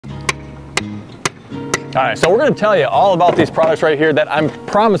All right, so we're gonna tell you all about these products right here that I'm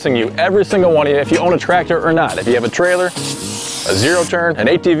promising you, every single one of you, if you own a tractor or not, if you have a trailer, a zero turn, an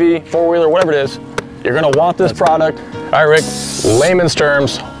ATV, four-wheeler, whatever it is, you're gonna want this product. All right, Rick, layman's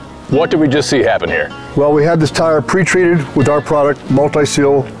terms, what did we just see happen here? Well, we had this tire pre-treated with our product,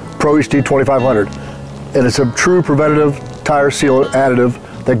 Multi-Seal Pro HD 2500. And it's a true preventative tire seal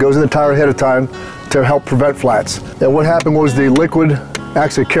additive that goes in the tire ahead of time to help prevent flats. And what happened was the liquid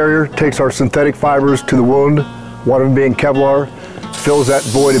acts as a carrier, takes our synthetic fibers to the wound, one of them being Kevlar, fills that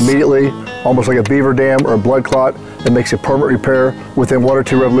void immediately, almost like a beaver dam or a blood clot, and makes a permanent repair within 1 or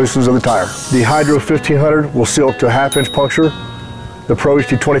 2 revolutions of the tire. The Hydro 1500 will seal up to a 1/2 inch puncture, the Pro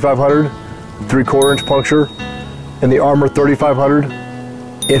HD 2500, 3/4 inch puncture, and the Armor 3500,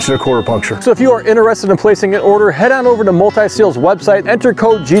 1.25 inch puncture. So if you are interested in placing an order, head on over to Multi-Seal's website, enter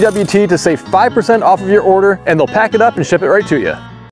code GWT to save 5% off of your order, and they'll pack it up and ship it right to you.